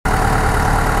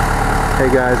Hey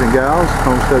guys and gals,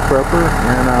 Homestead Prepper,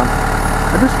 and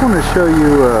I just wanted to show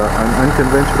you an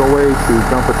unconventional way to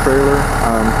dump a trailer.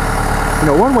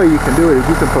 One way you can do it is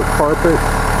you can put carpet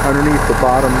underneath the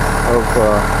bottom of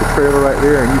the trailer right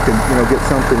there, and you can get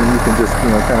something and you can just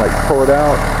kind of like pull it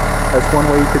out. That's one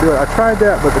way you could do it. I tried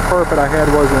that, but the carpet I had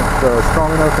wasn't strong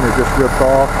enough and it just ripped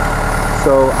off.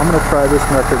 So I'm going to try this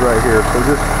method right here. So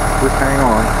just hang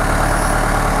on.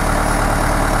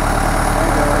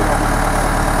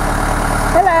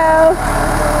 Hello.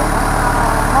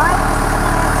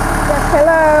 Yes,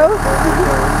 hello.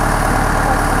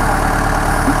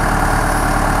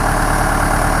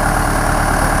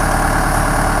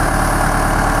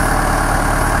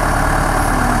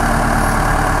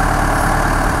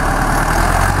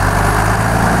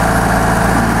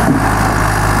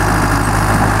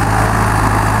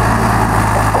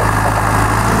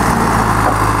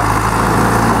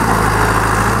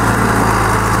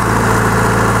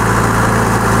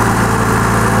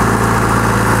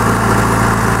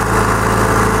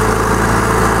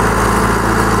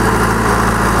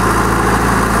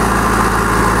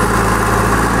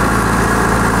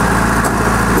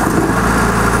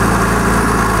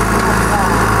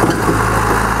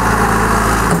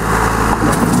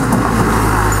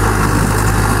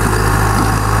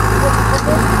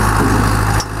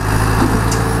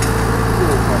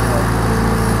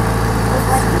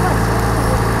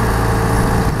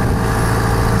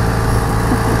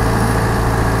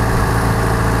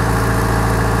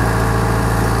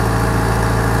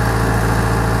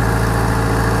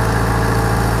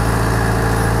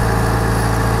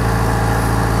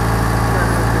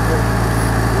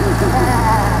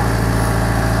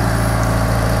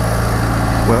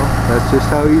 Well, that's just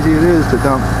how easy it is to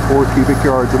dump 4 cubic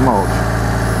yards of mulch.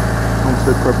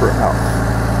 Homestead Prepper out.